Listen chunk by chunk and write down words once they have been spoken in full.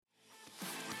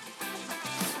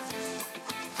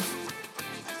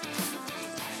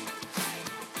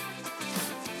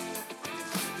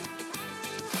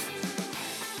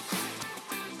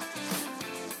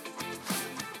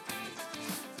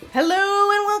Hello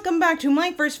and welcome back to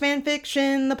My First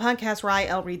Fanfiction, the podcast where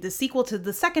I'll read the sequel to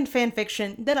the second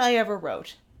fanfiction that I ever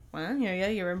wrote. Well, yeah,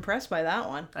 you're impressed by that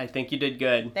one. I think you did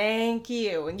good. Thank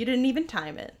you. And you didn't even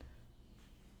time it.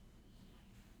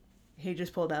 He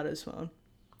just pulled out his phone.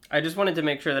 I just wanted to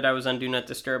make sure that I was on Do Not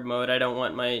Disturb mode. I don't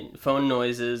want my phone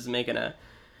noises making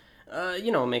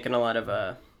making a lot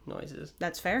of noises.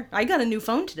 That's fair. I got a new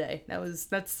phone today.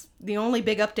 That's the only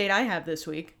big update I have this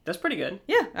week. That's pretty good.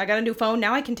 Yeah, I got a new phone.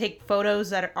 Now I can take photos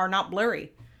that are not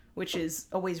blurry, which is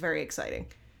always very exciting.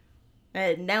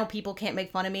 And now people can't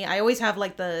make fun of me. I always have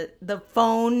like the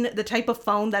phone, the type of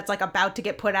phone that's like about to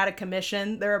get put out of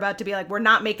commission. They're about to be like, we're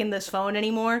not making this phone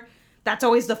anymore. That's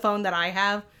always the phone that I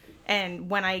have. And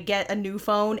when I get a new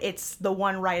phone, it's the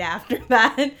one right after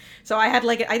that. So I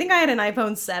think I had an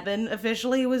iPhone 7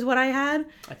 officially was what I had.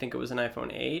 I think it was an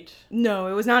iPhone 8. No,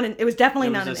 it was not. It was definitely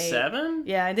not an 8. It was a 7?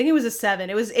 Yeah, I think it was a 7.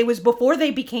 It was before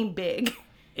they became big.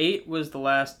 8 was the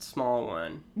last small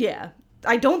one. Yeah.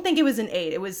 I don't think it was an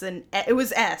 8. It was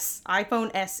S.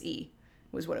 iPhone SE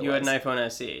was what it was. You had an iPhone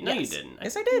SE. No, yes. You didn't.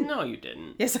 Yes, I did. No, you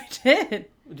didn't. Yes, I did.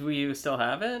 Do you still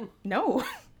have it? No.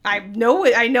 I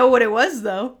know what it was,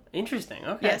 though. Interesting.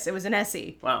 Okay. Yes, it was an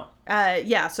SE. Wow.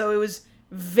 Yeah, so it was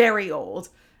very old,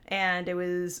 and it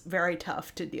was very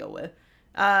tough to deal with.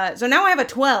 So now I have a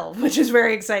 12, which is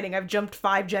very exciting. I've jumped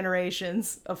 5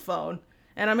 generations of phone,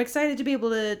 and I'm excited to be able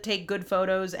to take good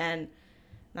photos and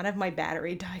not have my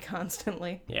battery die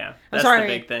constantly. Yeah, that's the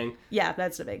big thing. Yeah,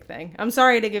 that's the big thing. I'm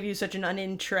sorry to give you such an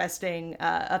uninteresting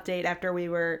update after we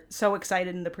were so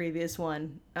excited in the previous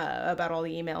one about all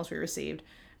the emails we received.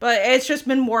 But it's just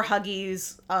been more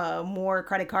Huggies, more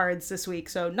credit cards this week,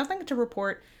 so nothing to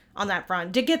report on that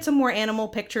front. Did get some more animal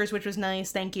pictures, which was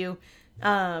nice, thank you.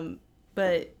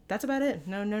 But that's about it.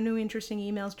 No new interesting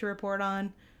emails to report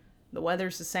on. The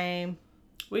weather's the same.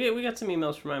 We got some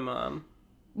emails from my mom.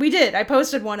 We did. I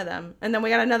posted one of them. And then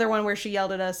we got another one where she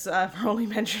yelled at us for only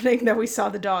mentioning that we saw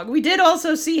the dog. We did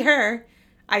also see her,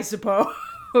 I suppose.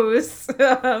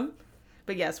 But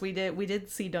yes, we did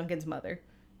see Duncan's mother,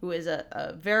 who is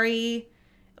a very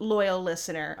loyal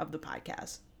listener of the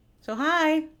podcast. So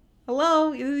hi.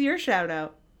 Hello. This is your shout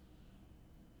out.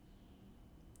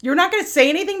 You're not going to say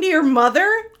anything to your mother?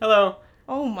 Hello.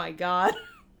 Oh my God.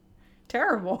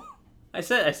 Terrible. I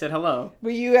said hello.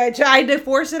 But I tried to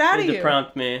force it out of you. To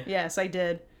prompt me. Yes, I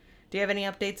did. Do you have any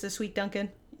updates this week,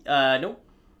 Duncan? Nope.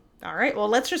 All right, well,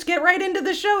 let's just get right into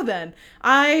the show then.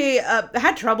 I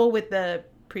had trouble with the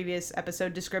previous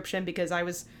episode description because I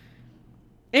was,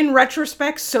 in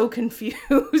retrospect, so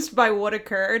confused by what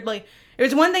occurred. Like, it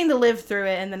was one thing to live through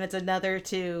it, and then it's another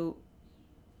to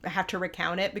have to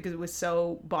recount it because it was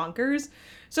so bonkers.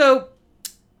 So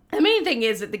the main thing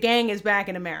is that the gang is back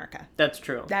in America. That's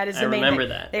true. That is the main thing. I remember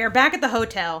that. They are back at the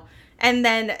hotel, and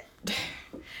then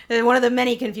one of the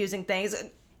many confusing things,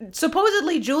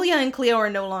 supposedly Julia and Cleo are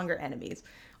no longer enemies.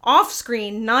 Off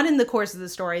screen, not in the course of the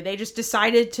story, they just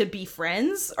decided to be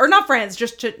friends. Or not friends,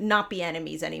 just to not be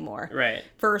enemies anymore. Right.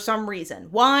 For some reason.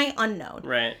 Why? Unknown.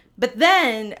 Right. But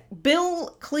then,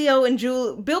 Bill, Cleo, and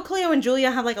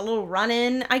Julia have like a little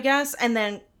run-in, I guess. And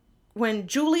then when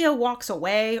Julia walks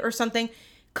away or something,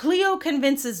 Cleo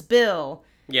convinces Bill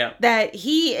that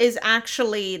he is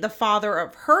actually the father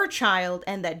of her child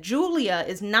and that Julia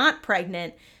is not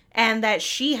pregnant and that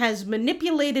she has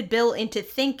manipulated Bill into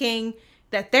thinking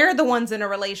that they're the ones in a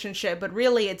relationship, but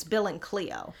really it's Bill and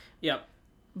Cleo. Yep.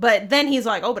 But then he's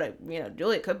like, oh, but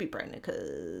Julia could be pregnant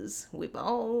because we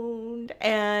boned.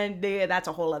 And that's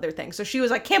a whole other thing. So she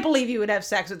was like, can't believe you would have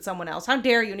sex with someone else. How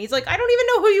dare you? And he's like, I don't even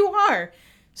know who you are.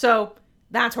 So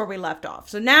that's where we left off.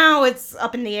 So now it's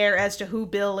up in the air as to who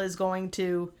Bill is going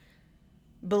to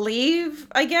believe,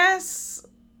 I guess.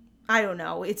 I don't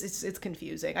know. It's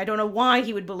confusing. I don't know why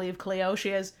he would believe Cleo.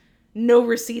 She has no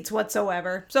receipts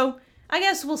whatsoever. So I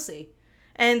guess we'll see.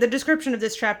 And the description of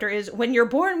this chapter is when you're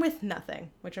born with nothing,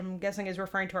 which I'm guessing is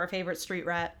referring to our favorite street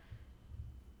rat,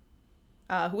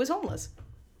 who is homeless.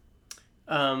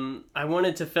 I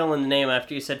wanted to fill in the name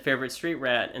after you said favorite street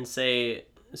rat and say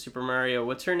Super Mario.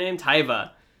 What's her name?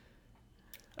 Taiva.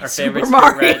 Our favorite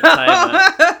street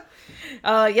rat,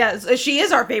 Taiva. Yes, she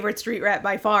is our favorite street rat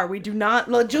by far. We do not...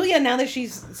 Well, Julia, now that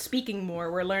she's speaking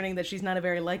more, we're learning that she's not a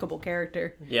very likable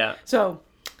character. Yeah. So,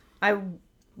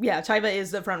 Taiva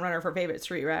is the front runner for favorite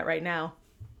street rat right now.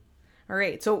 All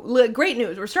right, so great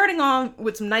news. We're starting off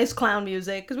with some nice clown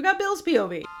music because we got Bill's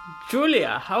POV.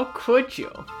 Julia, how could you?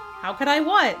 How could I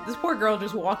what? This poor girl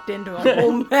just walked into a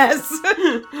whole mess.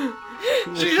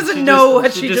 She doesn't know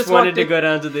what she just wanted to go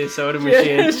down to the soda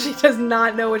machine. She does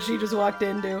not know what she just walked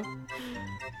into.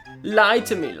 Lie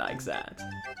to me like that.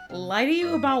 Lie to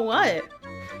you about what?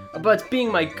 about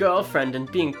being my girlfriend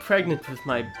and being pregnant with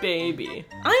my baby.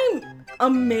 I'm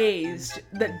amazed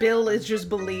that Bill is just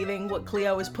believing what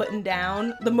Cleo is putting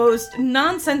down. The most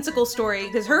nonsensical story,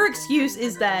 because her excuse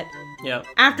is that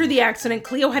after the accident,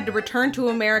 Cleo had to return to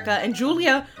America and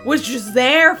Julia was just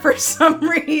there for some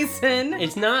reason.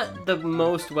 It's not the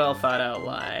most well thought out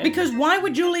lie. Because why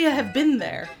would Julia have been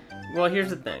there? Well, here's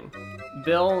the thing.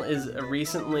 Bill is a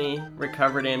recently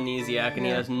recovered amnesiac and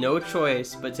he has no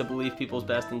choice but to believe people's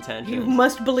best intentions. You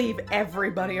must believe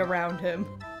everybody around him.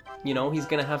 You know, he's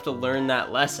gonna have to learn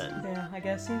that lesson. Yeah, I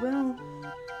guess he will.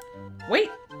 Wait,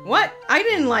 what? I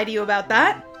didn't lie to you about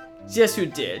that. Yes, you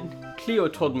did. Cleo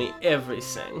told me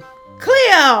everything.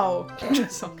 Cleo!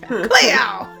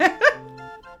 Cleo!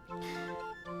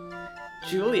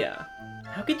 Julia,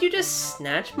 how could you just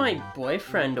snatch my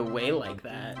boyfriend away like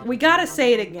that? We gotta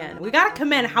say it again. We gotta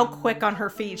commend how quick on her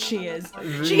feet she is.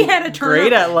 She had a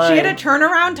Great at lying. She had a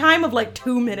turnaround time of like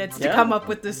 2 minutes to come up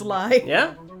with this lie.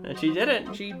 Yeah, and she did it.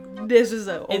 This is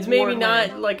a. It's maybe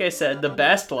not, like I said, the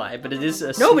best lie, but it is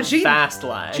a fast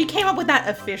lie. She came up with that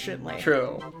efficiently.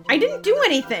 True. I didn't do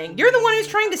anything. You're the one who's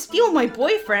trying to steal my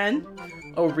boyfriend.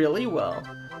 Oh, really? Well,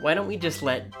 why don't we just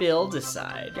let Bill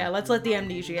decide? Yeah, let's let the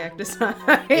amnesiac decide.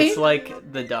 It's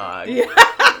like the dog. Yeah.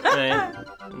 Right?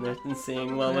 And they're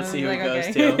seeing, well, let's see who it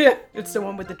goes to. It's the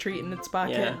one with the treat in its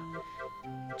pocket. Yeah.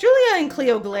 Julia and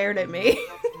Cleo glared at me.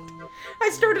 I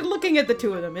started looking at the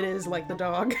two of them. It is like the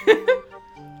dog.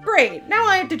 Great. Now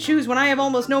I have to choose when I have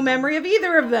almost no memory of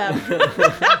either of them.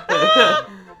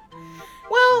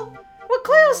 Well, what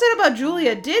Cleo said about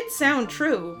Julia did sound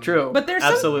true. True. But there's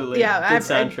absolutely. Yeah, did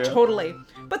sound true. Totally.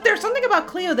 But there's something about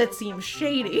Cleo that seems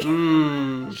shady.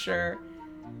 Sure.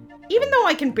 Even though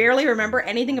I can barely remember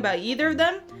anything about either of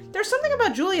them, there's something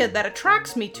about Julia that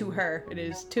attracts me to her. It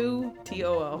is two,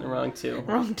 T-O-O. The wrong two.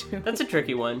 Wrong two. That's a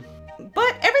tricky one.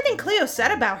 But everything Cleo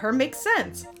said about her makes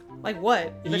sense. Like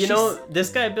what? You know, this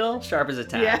guy, Bill, sharp as a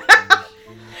tack. Yeah.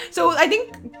 So I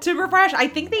think, to refresh, I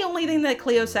think the only thing that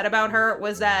Cleo said about her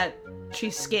was that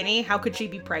she's skinny. How could she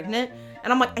be pregnant?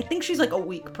 And I'm like, I think she's like a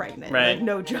week pregnant. Right. Like,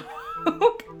 no joke.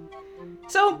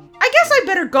 So I guess I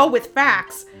better go with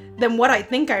facts than what I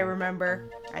think I remember.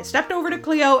 I stepped over to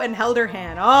Cleo and held her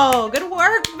hand. Oh, good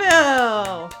work,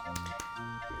 Bill.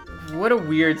 What a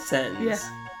weird sentence.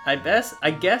 Yeah.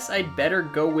 I guess I'd better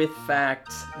go with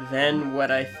facts than what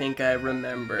I think I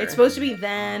remember. It's supposed to be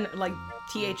then, like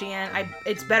THEN.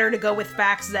 It's better to go with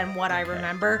facts than what I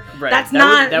remember. Right. That's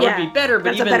that would be better,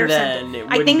 but even then, sentence. it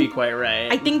wouldn't be quite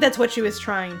right. I think that's what she was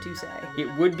trying to say.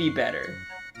 It would be better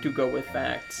to go with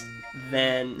facts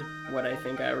than what I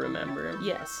think I remember.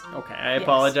 Yes. Okay, I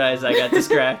apologize. I got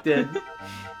distracted.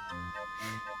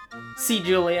 See,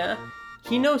 Julia,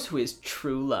 he knows who his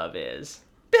true love is.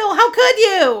 Bill, how could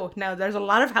you? No, there's a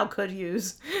lot of how could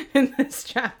yous in this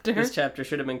chapter. This chapter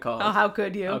should have been called Oh, how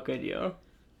could you? How could you?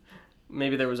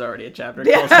 Maybe there was already a chapter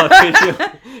called How Could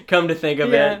You? Come to think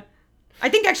of it. I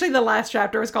think actually the last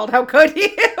chapter was called How Could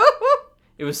You?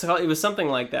 It was something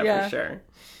like that for sure.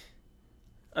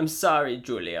 I'm sorry,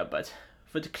 Julia, but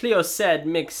what Cleo said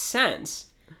makes sense.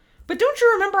 But don't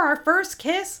you remember our first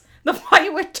kiss? The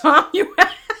fight with Tom you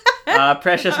had?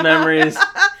 Precious memories.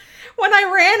 When I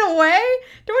ran away?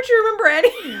 Don't you remember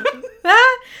any of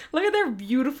that? Look at their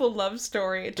beautiful love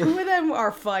story. Two of them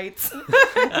are fights.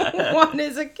 One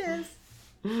is a kiss.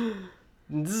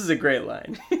 This is a great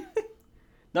line.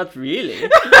 Not really.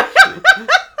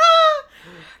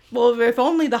 Well, if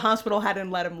only the hospital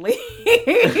hadn't let him leave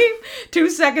 2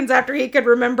 seconds after he could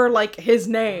remember, like, his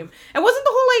name. And wasn't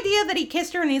the whole idea that he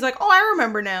kissed her and he's like, oh, I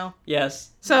remember now. Yes.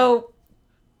 So,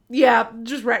 yeah,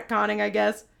 just retconning, I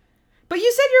guess. But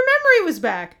you said your memory was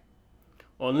back.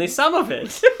 Only some of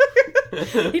it.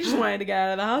 He just wanted to get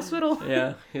out of the hospital.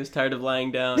 Yeah, he was tired of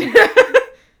lying down.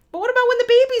 But what about when the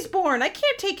baby's born? I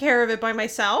can't take care of it by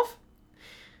myself.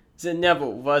 There never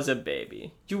was a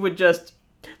baby. You were just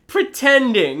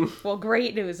pretending. Well,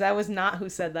 great news. That was not who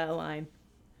said that line.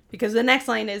 Because the next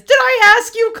line is, did I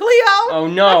ask you, Cleo? Oh,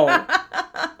 no.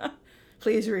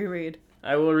 Please reread.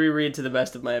 I will reread to the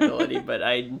best of my ability, but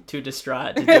I'm too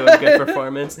distraught to do a good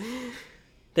performance.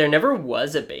 There never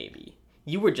was a baby.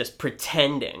 You were just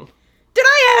pretending. Did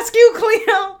I ask you,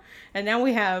 Cleo? And now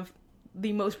we have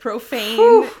the most profane,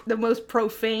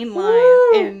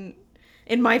 line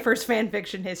in my first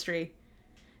fanfiction history.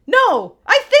 No,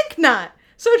 I think not.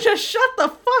 So just shut the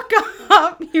fuck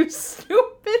up, you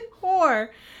stupid whore.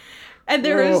 And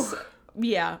there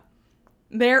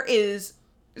is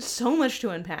so much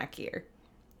to unpack here.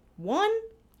 One,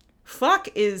 fuck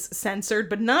is censored,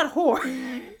 but not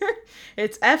whore.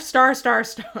 It's F *****.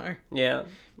 Yeah,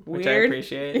 which Weird. I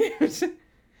appreciate.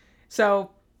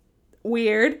 So,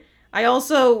 weird.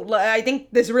 I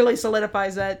think this really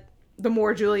solidifies that the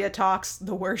more Julia talks,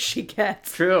 the worse she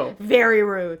gets. True. Very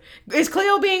rude. Is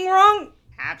Cleo being wrong?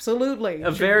 Absolutely.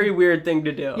 A very weird thing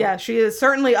to do. Yeah, she is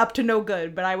certainly up to no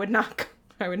good, but I would not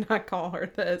call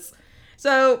her this.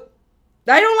 So,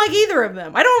 I don't like either of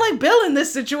them. I don't like Bill in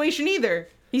this situation either.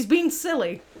 He's being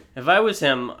silly. If I was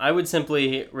him, I would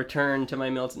simply return to my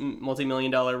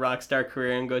multi-million-dollar rock star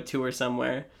career and go tour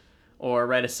somewhere. Or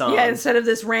write a song. Yeah, instead of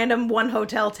this random one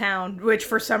hotel town, which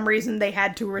for some reason they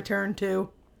had to return to.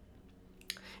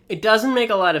 It doesn't make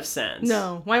a lot of sense.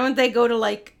 No. Why wouldn't they go to,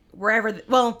 like, wherever...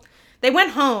 they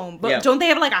went home, but don't they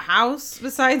have, like, a house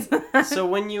besides that? So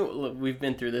we've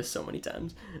been through this so many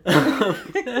times.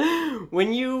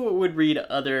 When you would read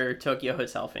other Tokyo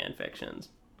Hotel fan fictions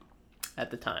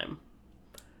at the time...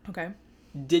 Okay.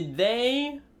 Did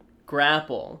they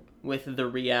grapple with the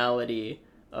reality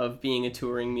of being a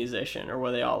touring musician, or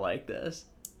were they all like this?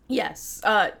 Yes.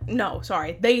 No,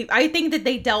 sorry. I think that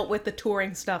they dealt with the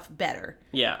touring stuff better.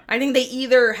 Yeah. I think they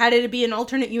either had it to be an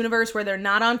alternate universe where they're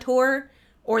not on tour,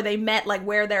 or they met like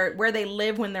where they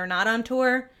live when they're not on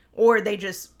tour, or they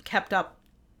just kept up.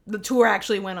 The tour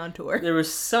actually went on tour. There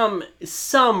was some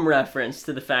reference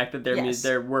to the fact that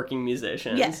they're working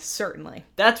musicians. Yes, certainly.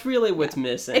 That's really what's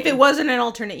missing. If it wasn't an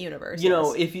alternate universe. You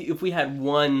know, if we had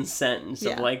one sentence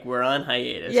of like, we're on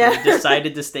hiatus, yeah. we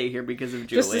decided to stay here because of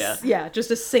Julia. Just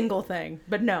a single thing.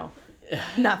 But no,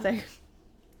 nothing.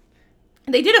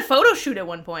 They did a photo shoot at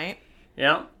one point.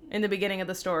 Yeah. In the beginning of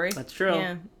the story. That's true.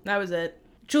 Yeah, that was it.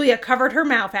 Julia covered her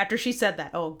mouth after she said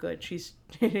that. Oh, good.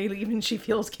 Even she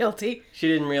feels guilty. She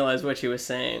didn't realize what she was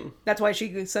saying. That's why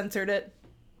she censored it.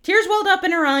 Tears welled up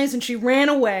in her eyes and she ran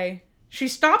away. She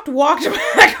stopped, walked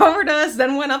back over to us,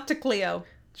 then went up to Cleo.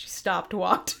 She stopped,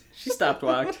 walked.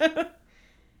 Why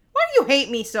do you hate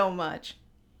me so much?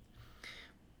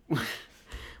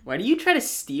 Why do you try to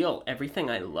steal everything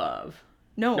I love?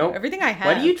 No, everything I have.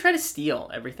 Why do you try to steal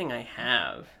everything I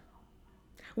have?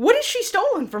 What has she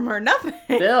stolen from her? Nothing.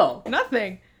 Bill.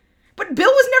 Nothing. But Bill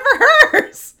was never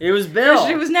hers. It was Bill.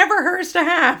 She was never hers to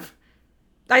have.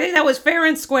 I think that was fair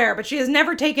and square, but she has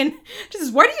never taken... She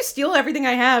says, why do you steal everything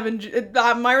I have? And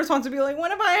my response would be like,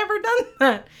 when have I ever done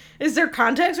that? Is there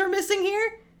context we're missing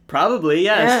here? Probably,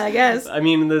 yes. Yeah, I guess. I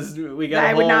mean, we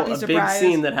got a big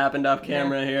scene that happened off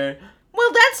camera here.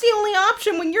 Well, that's the only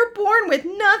option when you're born with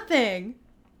nothing.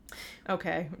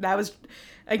 Okay, that was...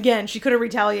 Again, she could have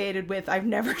retaliated with, I've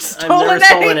never stolen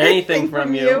anything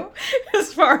from you.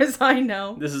 As far as I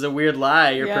know. This is a weird lie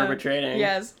you're perpetrating.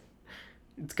 Yes.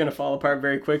 It's going to fall apart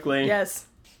very quickly. Yes.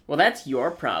 Well, that's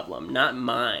your problem, not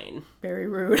mine. Very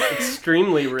rude.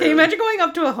 Extremely rude. Can you imagine going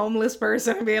up to a homeless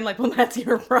person and being like, well, that's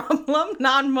your problem,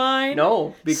 not mine?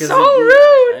 No, because so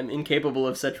rude. I'm incapable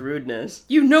of such rudeness.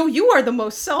 You know you are the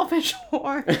most selfish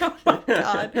whore. Oh, my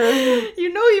God.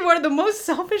 You know you are the most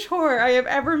selfish whore I have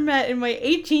ever met in my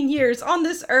 18 years on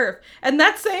this earth. And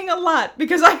that's saying a lot,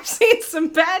 because I've seen some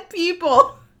bad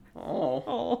people.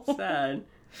 Oh. Sad.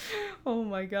 Oh,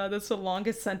 my God. That's the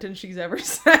longest sentence she's ever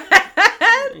said.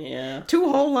 Yeah.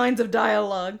 2 whole lines of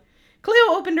dialogue. Cleo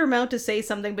opened her mouth to say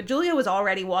something, but Julia was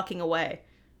already walking away.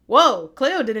 Whoa,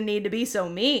 Cleo didn't need to be so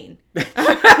mean.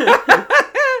 I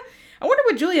wonder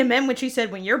what Julia meant when she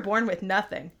said, when you're born with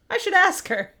nothing. I should ask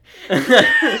her.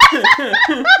 I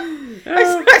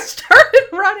started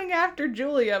running after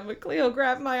Julia, but Cleo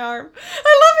grabbed my arm.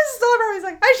 I love his story. He's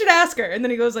like, I should ask her. And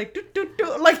then he goes like, doo, doo,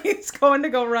 doo, like he's going to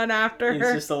go run after her.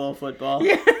 He's just a little football.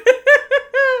 Yeah.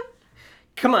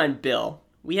 Come on, Bill.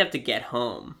 We have to get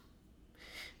home.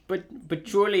 But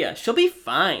Julia, she'll be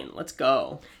fine. Let's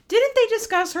go. Didn't they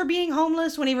discuss her being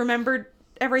homeless when he remembered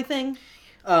everything?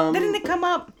 Didn't it come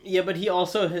up? Yeah, but he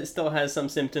also still has some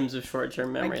symptoms of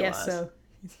short-term memory loss. I guess so.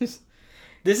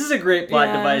 This is a great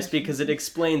plot device because it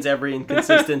explains every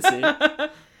inconsistency.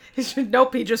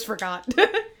 Nope, he just forgot.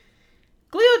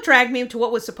 Cleo dragged me to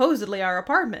what was supposedly our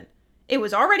apartment. It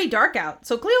was already dark out,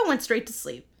 so Cleo went straight to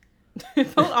sleep. It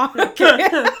felt awkward. She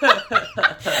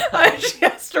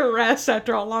has to rest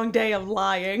after a long day of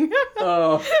lying.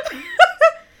 Oh.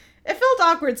 It felt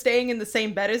awkward staying in the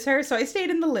same bed as her, so I stayed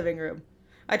in the living room.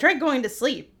 I tried going to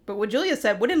sleep, but what Julia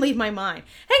said wouldn't leave my mind.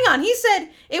 Hang on, he said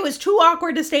it was too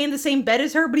awkward to stay in the same bed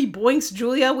as her, but he boinks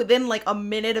Julia within like a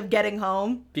minute of getting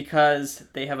home. Because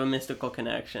they have a mystical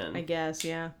connection. I guess,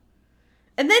 yeah.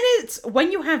 And then it's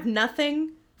when you have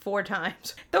nothing 4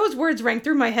 times. Those words rang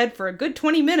through my head for a good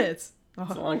 20 minutes.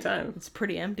 It's a long time. It's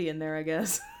pretty empty in there, I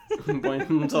guess.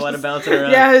 It's a lot of bouncing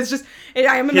around. Yeah, it's just...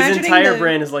 I'm imagining his entire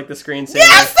brain is like the screensaver.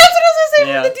 Yes! That's what I was going to say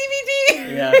from the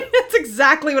DVD! Yeah. That's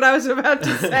exactly what I was about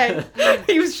to say.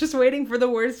 He was just waiting for the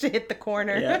words to hit the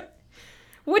corner. Yeah.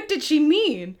 What did she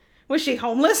mean? Was she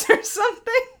homeless or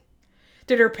something?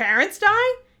 Did her parents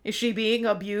die? Is she being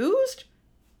abused?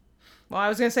 Well, I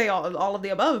was going to say all of the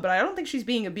above, but I don't think she's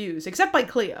being abused, except by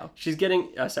Cleo. She's getting...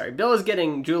 Bill is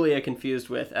getting Julia confused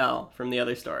with Elle from the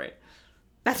other story.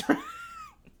 That's right.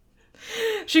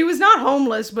 She was not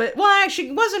homeless, but... Well,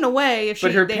 she wasn't away.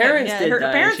 But her parents did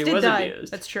die, and she was die.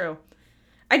 abused. That's true.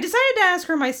 I decided to ask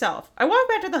her myself. I walked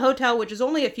back to the hotel, which is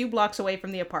only a few blocks away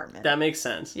from the apartment. That makes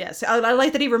sense. Yes, I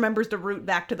like that he remembers the route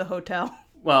back to the hotel.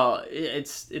 Well,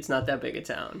 it's not that big a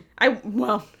town.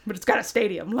 But it's got a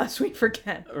stadium, lest we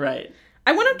forget. Right.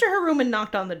 I went up to her room and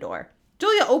knocked on the door.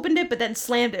 Julia opened it, but then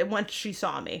slammed it once she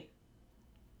saw me.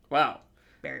 Wow.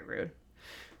 Very rude.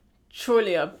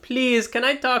 Julia, please, can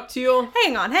I talk to you?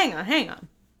 Hang on.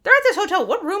 They're at this hotel.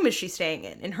 What room is she staying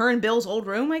in? In her and Bill's old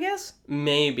room, I guess?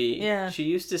 Maybe. Yeah. She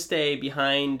used to stay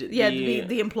behind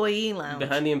the employee lounge.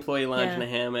 Behind the employee lounge in a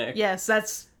hammock. Yes, I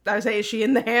would say, is she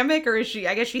in the hammock or is she...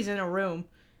 I guess she's in a room.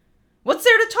 What's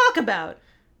there to talk about?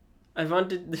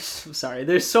 Sorry,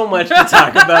 there's so much to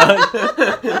talk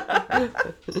about.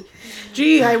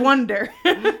 Gee, I wonder.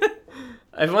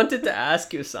 I wanted to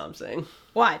ask you something.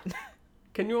 What?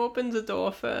 Can you open the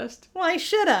door first? Why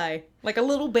should I? Like a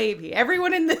little baby.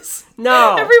 Everyone in this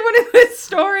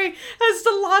story has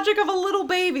the logic of a little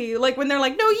baby. Like when they're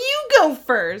like, no, you go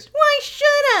first. Why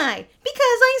should I? Because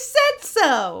I said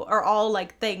so. Are all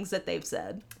like things that they've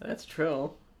said. That's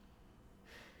true.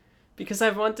 Because I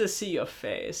want to see your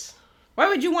face. Why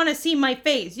would you want to see my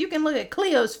face? You can look at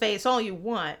Cleo's face all you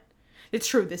want. It's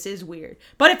true, this is weird.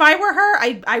 But if I were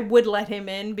her, I would let him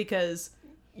in because,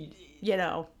 you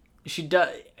know. She does.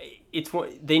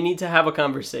 They need to have a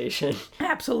conversation.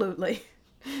 Absolutely.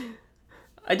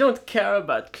 I don't care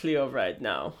about Cleo right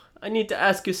now. I need to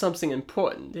ask you something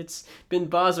important. It's been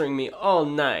bothering me all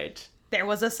night. There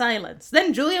was a silence.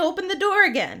 Then Julia opened the door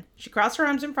again. She crossed her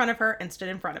arms in front of her and stood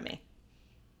in front of me.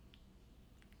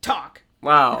 Talk.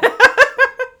 Wow.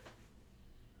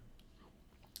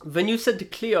 When you said to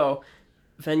Cleo,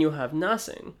 when you have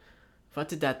nothing, what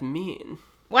did that mean?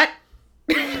 What?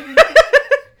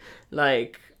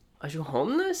 Like, are you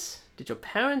homeless? Did your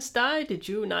parents die? Did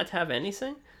you not have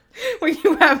anything?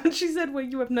 She said, well,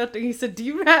 you have nothing. He said, do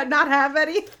you not have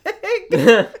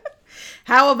anything?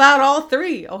 How about all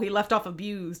three? Oh, he left off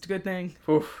abused. Good thing.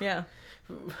 Oof. Yeah.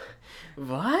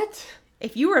 What?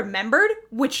 If you remembered,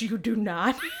 which you do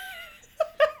not,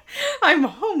 I'm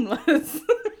homeless.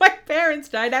 My parents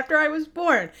died after I was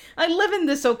born. I live in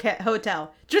this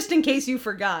hotel, just in case you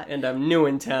forgot. And I'm new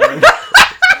in town.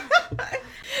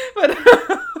 But I like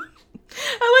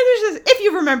that she says, if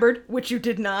you remembered, which you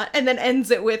did not, and then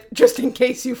ends it with, just in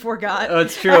case you forgot. Oh,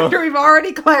 it's true. After we've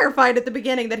already clarified at the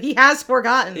beginning that he has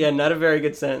forgotten. Yeah, not a very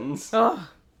good sentence. Oh.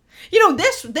 You know,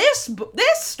 this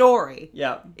story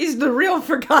is the real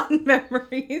forgotten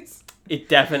memories. It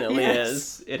definitely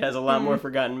is. It has a lot more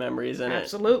forgotten memories in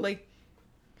Absolutely.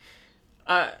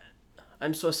 it.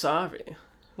 I'm so sorry.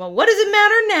 Well, what does it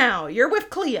matter now? You're with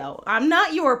Cleo. I'm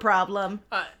not your problem.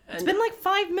 It's been like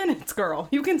 5 minutes, girl.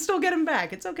 You can still get him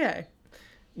back. It's okay.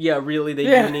 Yeah, really, they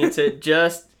do need to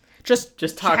just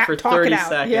talk for 30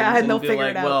 seconds and they'll be figure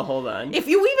like, it out. well, hold on. If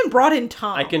you even brought in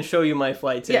Tom. I can show you my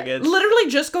flight tickets.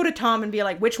 Literally just go to Tom and be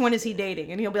like, which one is he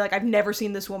dating? And he'll be like, I've never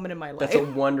seen this woman in my life. That's a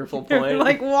wonderful point.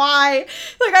 Like, why?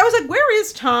 Like, I was like, where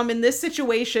is Tom in this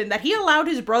situation that he allowed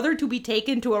his brother to be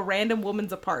taken to a random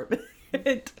woman's apartment?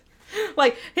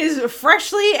 Like, his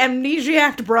freshly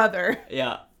amnesiac brother.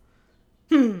 Yeah.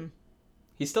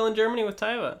 He's still in Germany with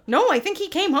Taiva. No, I think he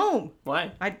came home.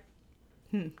 Why?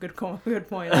 Good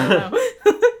point. I don't know.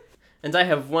 And I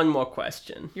have one more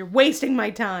question. You're wasting my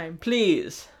time.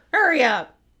 Please. Hurry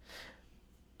up.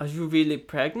 Are you really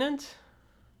pregnant?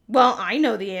 Well, I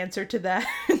know the answer to that.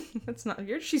 That's not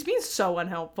weird. She's being so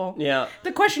unhelpful. Yeah.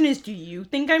 The question is, do you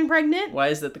think I'm pregnant? Why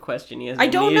is that the question? He has I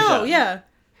don't know, yeah.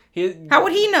 How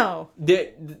would he know?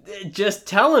 Just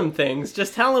tell him things.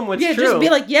 Just tell him what's true. Yeah, just be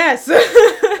like, yes.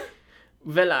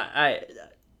 Well, I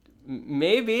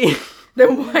maybe.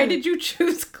 Then why did you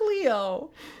choose Cleo?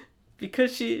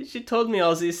 Because she told me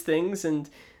all these things, and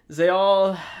they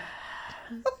all...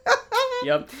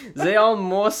 They all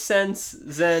more sense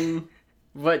than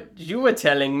what you were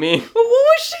telling me. But what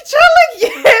was she telling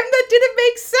him that didn't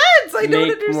make sense? I don't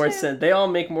understand. More sense. They all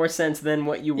make more sense than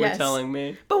what you were telling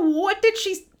me. But what did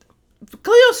she...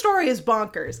 Cleo's story is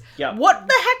bonkers. Yeah. What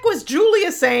the heck was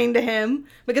Julia saying to him?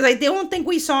 Because I don't think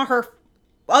we saw her,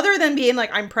 other than being like,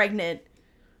 I'm pregnant,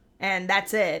 and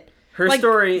that's it. Her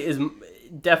story is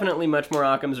definitely much more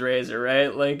Occam's razor,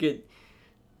 right? Like,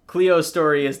 Cleo's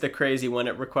story is the crazy one.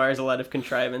 It requires a lot of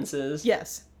contrivances.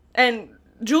 Yes. And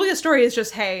Julia's story is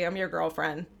just, hey, I'm your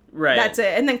girlfriend. Right. That's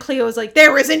it. And then Cleo's like,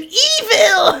 there is an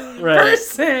evil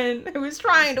person who is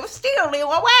trying to steal you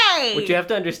away. What you have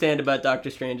to understand about Doctor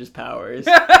Strange's powers.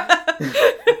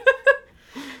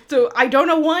 So I don't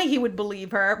know why he would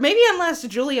believe her. Maybe unless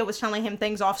Julia was telling him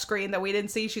things off screen that we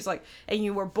didn't see. She's like, and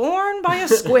you were born by a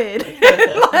squid.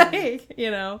 Like,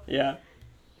 you know. Yeah.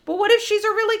 But what if she's a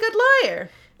really good liar?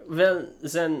 Well,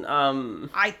 then,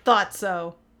 I thought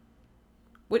so.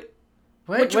 What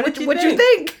did you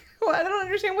think? Well, I don't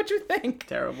understand what you think.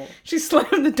 Terrible. She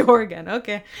slammed the door again.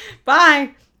 Okay.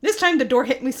 Bye. This time the door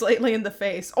hit me slightly in the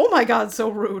face. Oh my god, so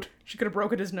rude. She could have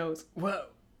broken his nose.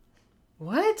 What?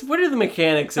 What are the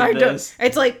mechanics of this?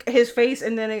 It's like his face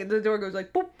and then the door goes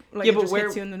like boop. Like it just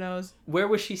hits you in the nose. Where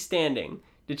was she standing?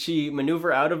 Did she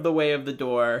maneuver out of the way of the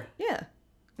door? Yeah.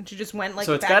 And she just went like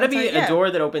so it's got to be a door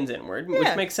that opens inward,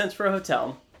 which makes sense for a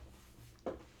hotel.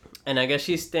 And I guess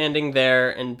she's standing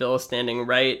there and Bill's standing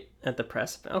right at the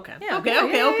precipice. Okay. Yeah,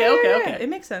 Okay. It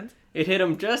makes sense. It hit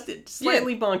him it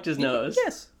slightly bonked his nose.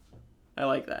 Yes. I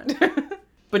like that.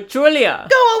 But Julia!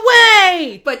 Go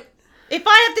away! But if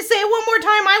I have to say it one more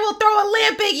time, I will throw a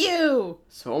lamp at you!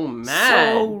 So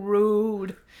mad. So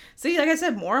rude. See, like I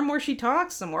said, more and more she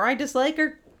talks, the more I dislike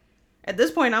her. At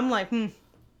this point, I'm like,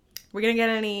 we're gonna get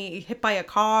any hit by a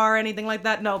car or anything like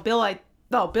that? No, Bill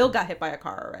got hit by a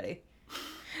car already.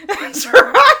 That's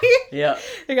right. Yeah.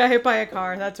 He got hit by a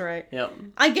car. That's right. Yep.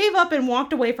 I gave up and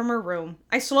walked away from her room.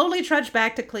 I slowly trudged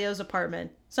back to Cleo's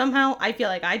apartment. Somehow, I feel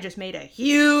like I just made a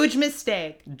huge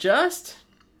mistake. Just?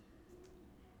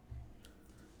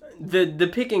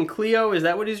 The picking Cleo, is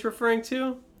that what he's referring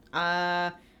to?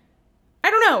 I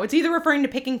don't know. It's either referring to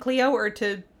picking Cleo or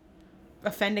to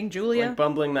offending Julia. Like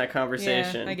bumbling that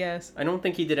conversation. Yeah, I guess. I don't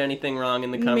think he did anything wrong in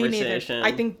the conversation. Me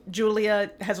neither. I think Julia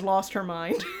has lost her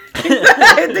mind.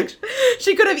 I think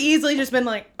she could have easily just been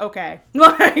like, okay,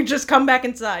 like, just come back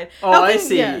inside. I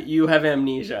see. Yeah. You have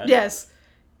amnesia. Yes.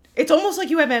 It's almost like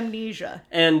you have amnesia.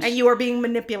 And you are being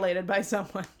manipulated by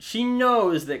someone. She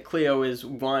knows that Cleo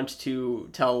wants to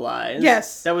tell lies.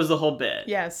 Yes. That was the whole bit.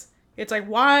 Yes. It's like,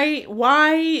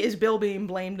 why is Bill being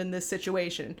blamed in this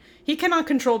situation? He cannot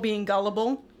control being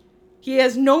gullible. He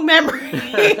has no memory.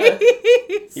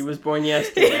 He was born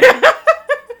yesterday.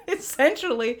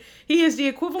 Essentially, he is the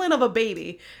equivalent of a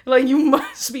baby. Like, you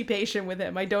must be patient with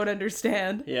him. I don't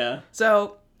understand. Yeah.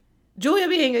 So, Julia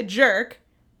being a jerk,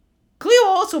 Cleo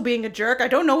also being a jerk, I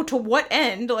don't know to what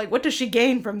end. Like, what does she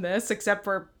gain from this, except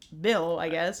for Bill, I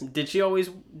guess. Did she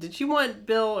want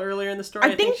Bill earlier in the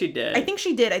story? I think she did. I think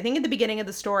she did. I think at the beginning of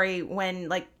the story, when,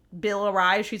 like, Bill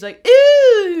arrives, she's like,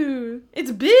 "Ooh,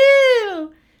 it's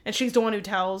Bill!" And she's the one who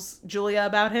tells Julia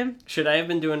about him. Should I have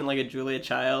been doing, like, a Julia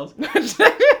Child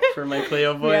for my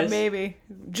Cleo voice? Yeah, maybe.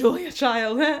 Julia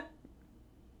Child.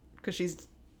 Because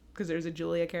there's a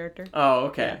Julia character. Oh,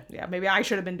 okay. Yeah, maybe I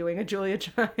should have been doing a Julia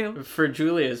Child. For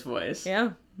Julia's voice.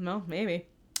 Yeah, well, maybe.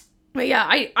 But yeah,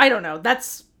 I don't know.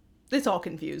 It's all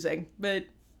confusing, but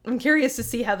I'm curious to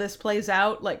see how this plays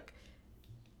out, like,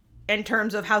 in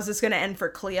terms of how's this going to end for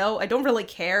Cleo. I don't really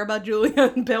care about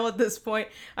Julia and Bill at this point.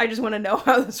 I just want to know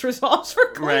how this resolves for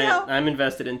Cleo. Right, I'm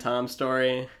invested in Tom's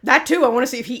story. That too, I want to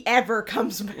see if he ever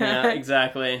comes back. Yeah,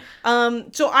 exactly.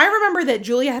 So I remember that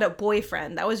Julia had a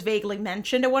boyfriend. That was vaguely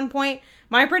mentioned at one point.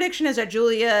 My prediction is that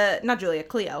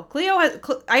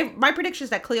my prediction is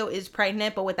that Cleo is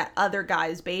pregnant, but with that other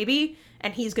guy's baby,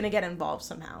 and he's going to get involved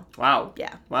somehow. Wow.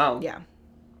 Yeah. Wow. Yeah.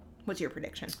 What's your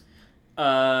prediction?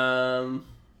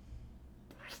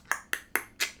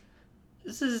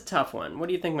 This is a tough one. What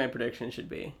do you think my prediction should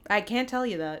be? I can't tell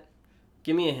you that.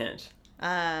 Give me a hint.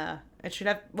 It should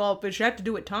have to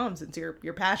do with Tom, since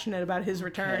you're passionate about his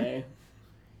return. Okay.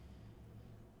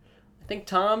 I think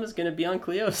Tom is going to be on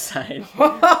Cleo's side.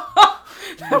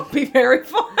 That would be very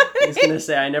fun. He's going to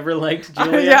say, I never liked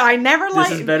Julia. Yeah, I never liked...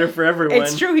 This is better for everyone.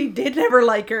 It's true, he did never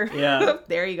like her. Yeah.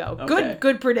 There you go. Okay.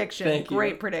 Good prediction. Thank you.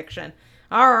 Great prediction.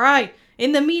 All right.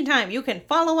 In the meantime, you can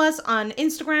follow us on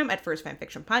Instagram at First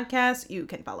Fanfiction Podcast. You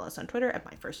can follow us on Twitter at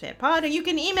MyFirstFanPod. And you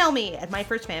can email me at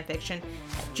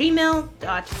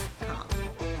myfirstfanfiction@gmail.com.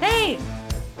 Hey!